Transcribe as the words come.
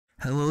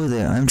Hello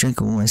there, I'm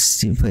GiantGrotle. My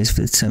Steam plays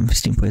for the time.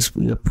 Steam plays.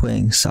 We are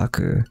playing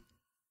soccer.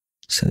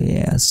 So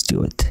yeah, let's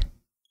do it.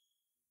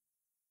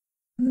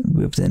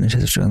 We're up then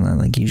test online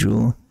like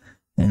usual.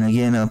 And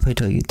again, I'll play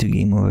till I get 2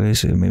 game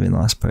overs, or maybe the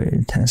last part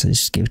of tennis. I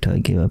just give till I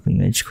give up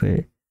and I just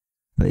quit.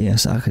 But yeah,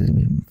 soccer is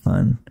gonna be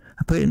fun.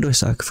 I played indoor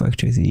soccer for like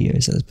 2 or 3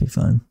 years. That was pretty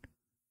fun.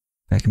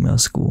 Back in middle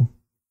school.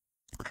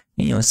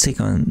 And you know, let's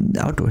take on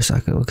outdoor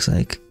soccer. It looks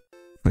like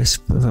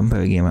first, if I'm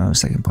playing a game, I'm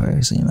second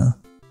player. So you know.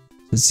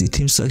 Let's see,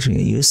 team selection.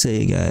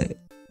 USA, you got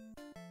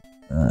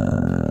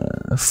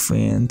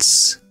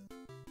France,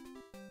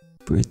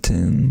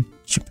 Britain,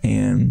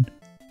 Japan,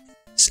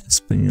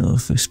 Espanol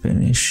for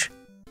Spanish.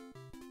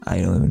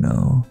 I don't even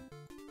know.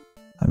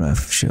 I'm not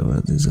sure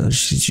what this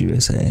is. Just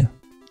USA.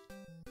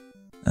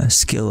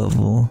 Skill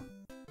level.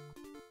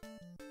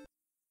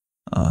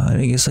 I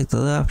didn't guess like the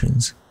other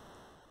options.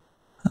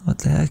 What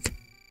the heck?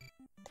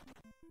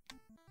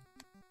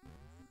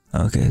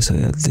 Okay, so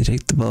you have to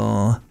take the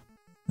ball.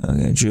 I'm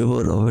gonna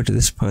dribble it over to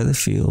this part of the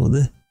field.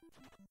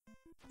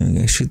 I'm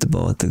gonna shoot the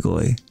ball at the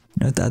goalie.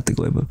 Not at the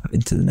goalie, but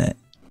into the net.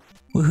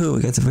 Woohoo,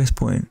 we got the first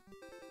point.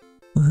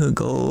 Woohoo,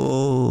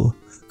 goal!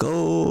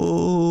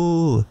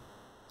 Goal!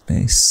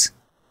 Nice.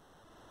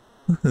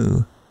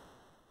 Woohoo.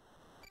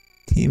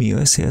 Team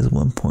USA has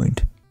 1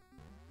 point.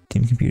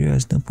 Team Computer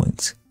has no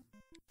points.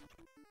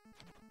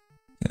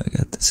 Yeah, I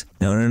got this.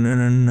 No.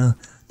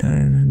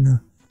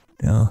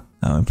 No,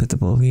 I wanna put the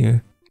ball over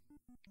here.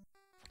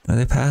 No,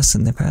 they're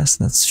passing,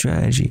 that's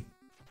strategy.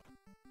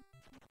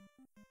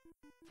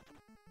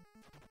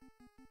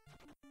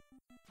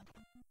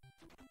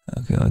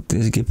 Okay, what do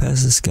is get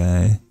past this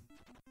guy.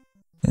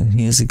 And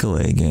here's the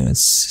goalie again,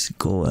 it's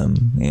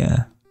Golem,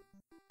 yeah.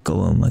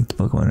 Golem, like the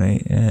Pokemon,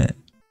 right? Yeah.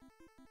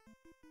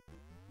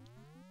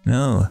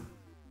 No,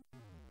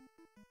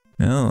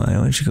 I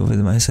want you to go over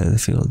to my side of the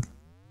field.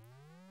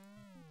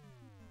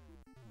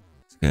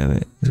 Let's grab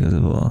it, let's go to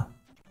the ball.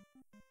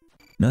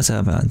 No, it's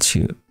out of bounds,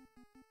 shoot.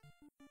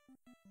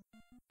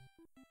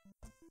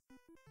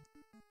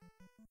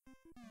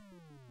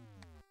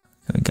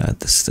 We got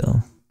this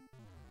still.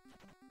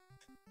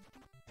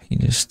 You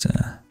just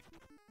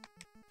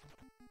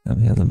let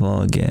me have the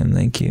ball again,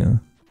 thank you.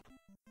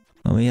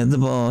 Let me have the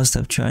ball,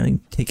 stop trying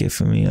to take it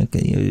from me like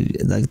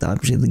the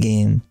opposite of the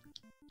game.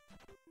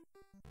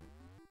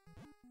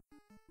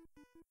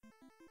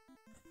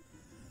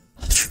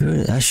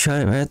 I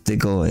shot it right at the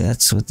goal,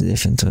 that's what the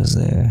difference was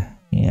there.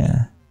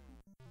 Yeah.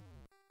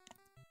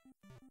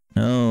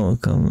 No,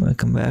 come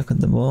back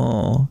with the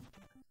ball.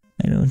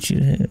 I don't want you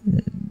to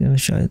have a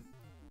shot.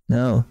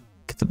 No,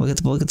 get the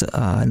ball,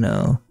 ah,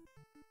 no.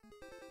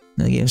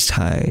 No, the game's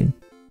tied.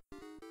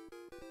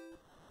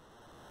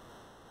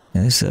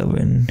 Yeah, this is over.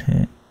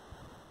 Okay,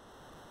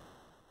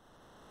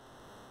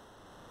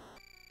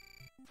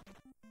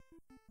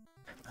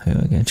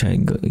 we're gonna try to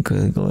go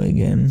to the goal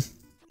again.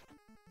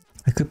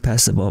 I could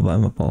pass the ball, but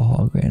I'm a ball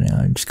hog right now.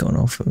 I'm just going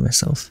off for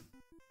myself.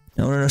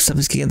 No, stop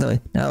this kicking that way.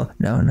 No.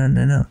 I don't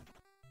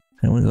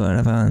want to go out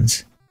of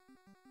bounds.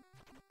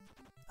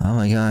 Oh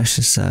my gosh,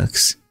 this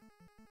sucks.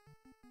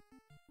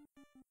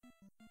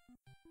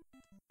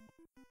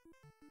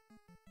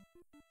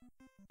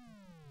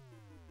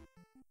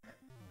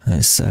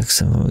 That sucks.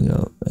 So we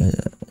go.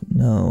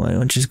 No, I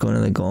don't just go to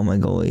the goal. My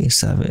goalie,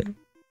 stop it.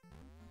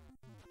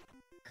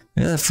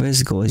 Maybe that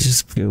first goal is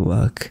just pure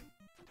luck.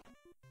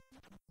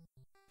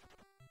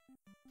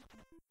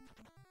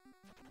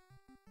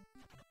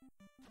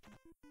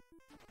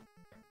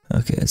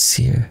 Okay, let's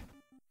see here.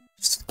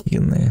 Just kick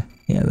in there.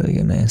 Yeah, there you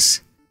go,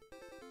 nice.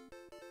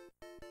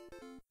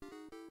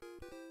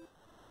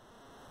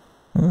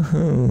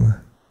 Woohoo!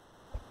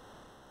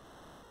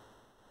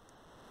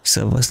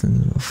 So less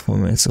than 4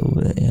 minutes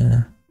over it,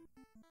 yeah.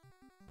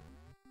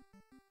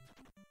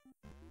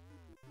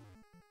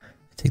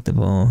 Take the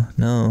ball.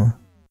 No.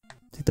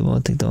 Take the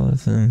ball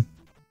from him.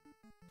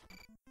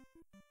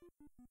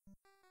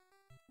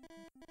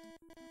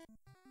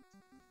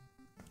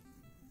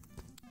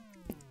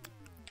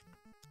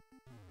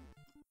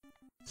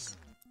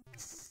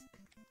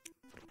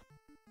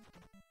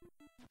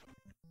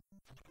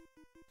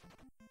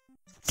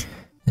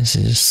 This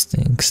just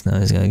stinks. Now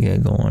he's gotta get a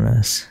goal on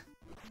us.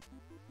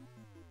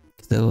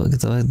 Get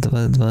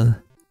the ball.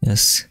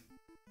 Yes.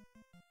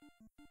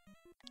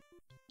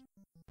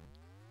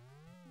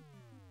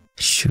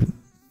 Shoot.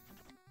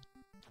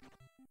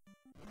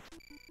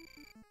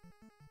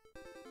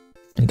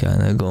 I got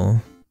that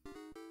goal.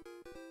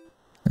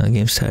 Now the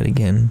game's tied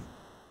again.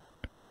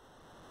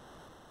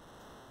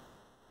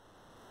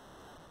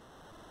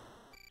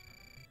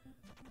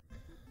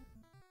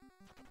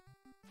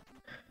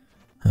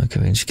 Okay,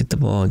 we just get the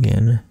ball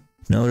again.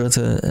 No, don't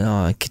throw it.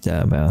 Oh, I kicked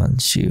out of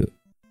bounds. Shoot.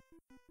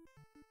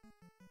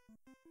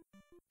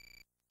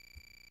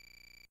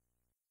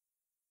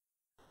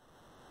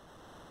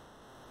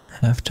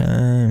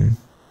 Halftime.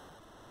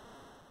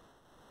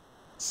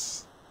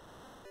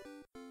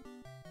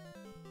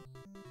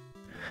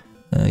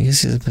 I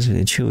guess it's supposed to be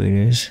the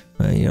cheerleaders,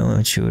 but you don't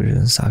have cheerleaders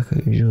in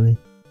soccer usually.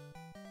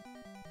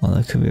 Well,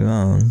 that could be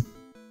wrong.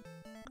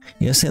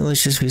 You know, St.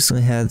 Louis just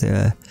recently had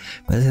their,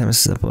 by the time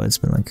this is up, it's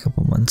been like a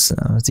couple months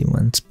now, a few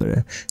months,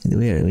 but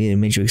we had a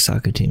Major League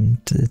Soccer team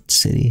to the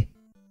city.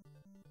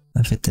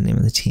 I forget the name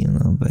of the team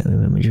though, but we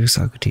have a Major League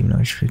Soccer team now,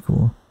 which is pretty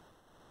cool.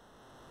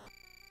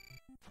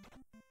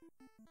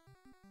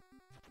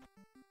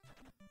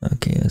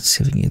 Okay, let's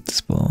see if we can get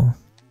this ball.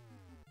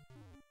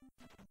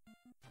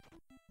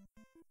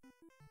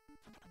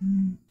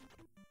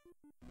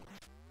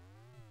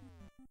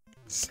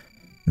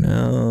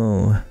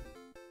 No.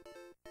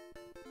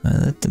 I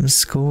let them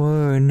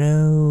score.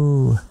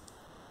 No.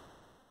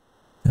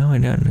 No, I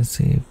don't. Let's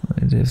see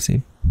if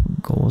they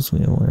goals.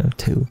 We only have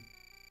 2.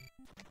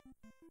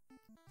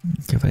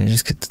 Okay, if I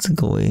just get to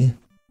the goalie.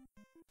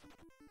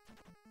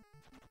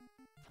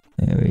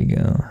 There we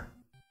go.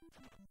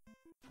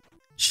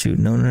 Shoot!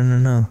 No, no, no,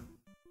 no.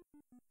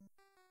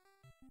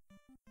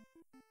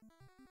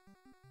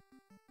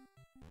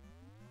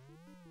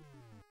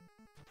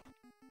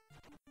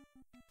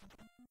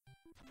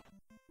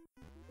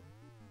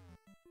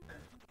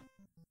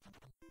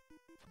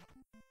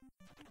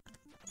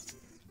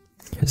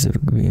 Because it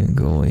would be a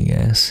goal, I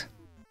guess.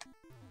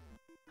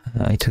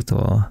 I took the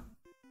ball.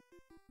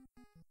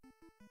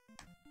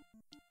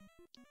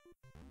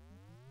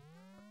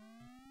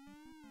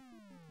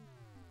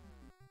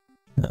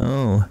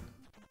 No.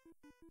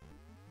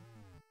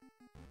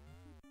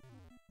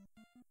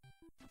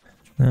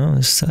 No,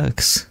 this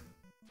sucks.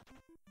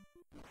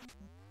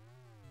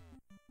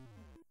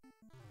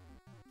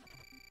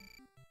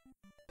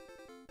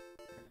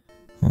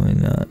 Why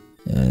not?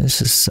 Yeah, this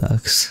just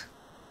sucks.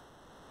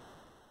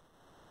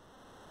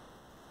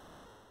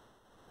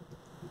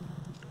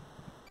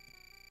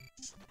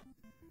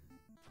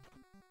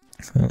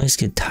 At least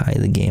get tie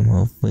the game,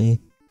 hopefully.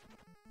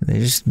 They're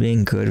just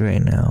being good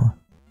right now.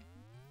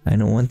 I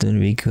don't want them to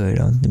be good,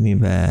 I want them to be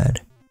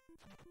bad.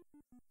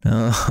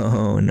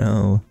 No,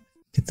 no.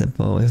 Get the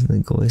ball away from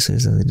the goalie so he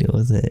doesn't have to deal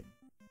with it.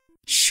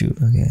 Shoot,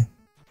 okay.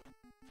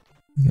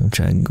 I'm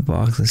trying to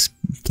block this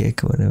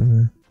kick or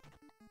whatever.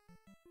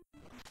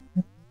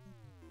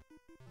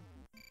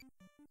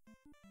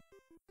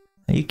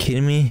 Are you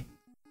kidding me?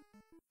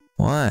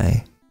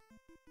 Why?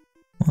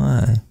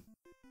 Why?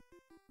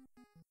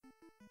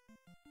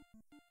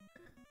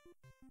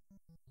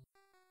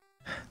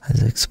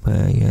 As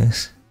expire, I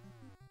guess.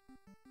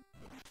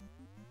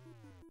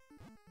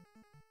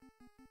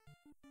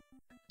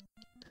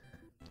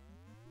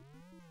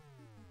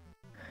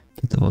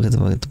 Get the ball, get the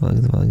ball, get the ball,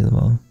 get the ball, get the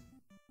ball.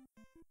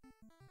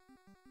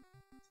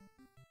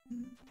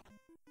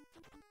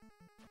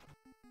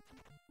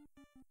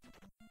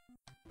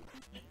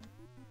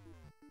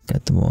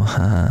 Got the ball,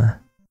 haha.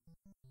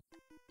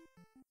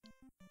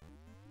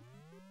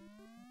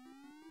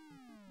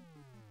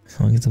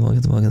 Come on, get the ball,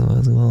 get the ball, get the ball,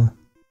 get the ball.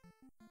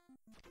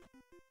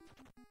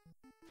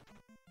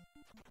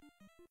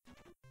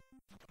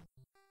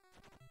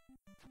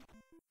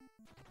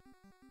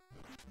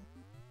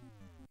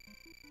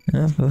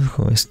 No, of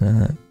course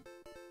not.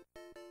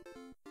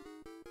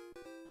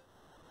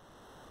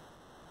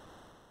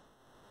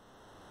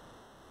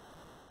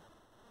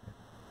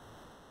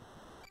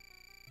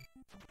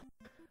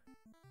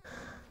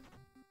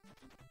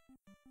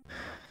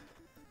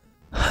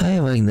 I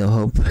have like no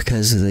hope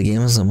because the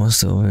game is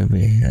almost over,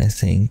 I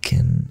think,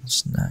 and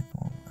it's not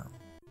going well.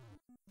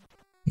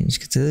 You just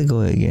get to the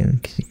goal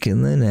again. Get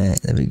in the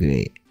net, that'd be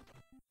great.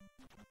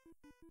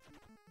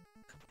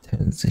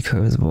 Turn the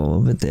curve the ball a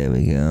little bit, there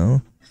we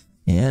go.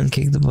 And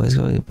kick the ball, he's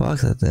going to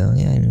block that though.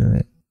 Yeah, I knew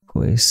it. Of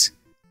course.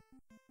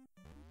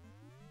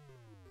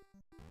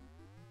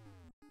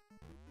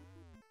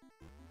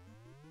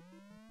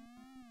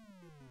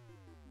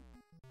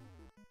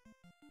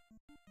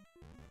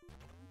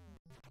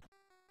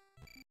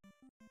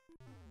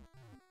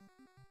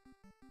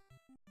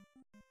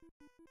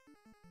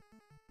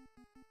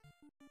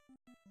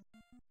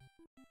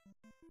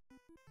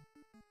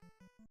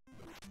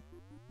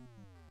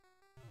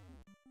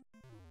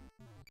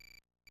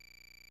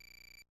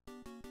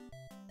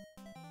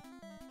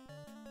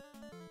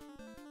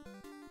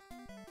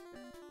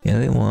 Yeah,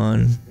 they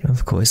won.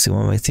 Of course, they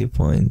won by 2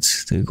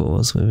 points. 2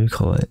 goals, whatever you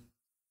call it.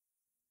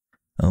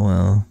 Oh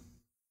well.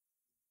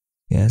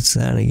 Yeah, it's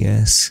that, I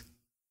guess.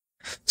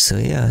 So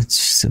yeah, it's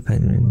just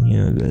depending, you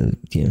know, the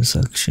game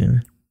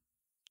section.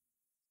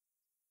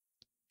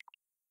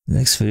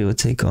 Next video will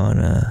take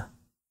on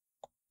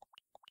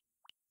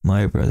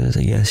Mario Brothers,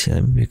 I guess. Yeah,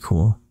 that would be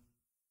cool.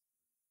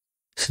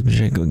 So,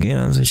 go again.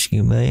 I'm switching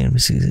away, and I'm going to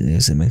see you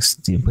guys in the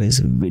next gameplays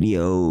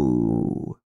video.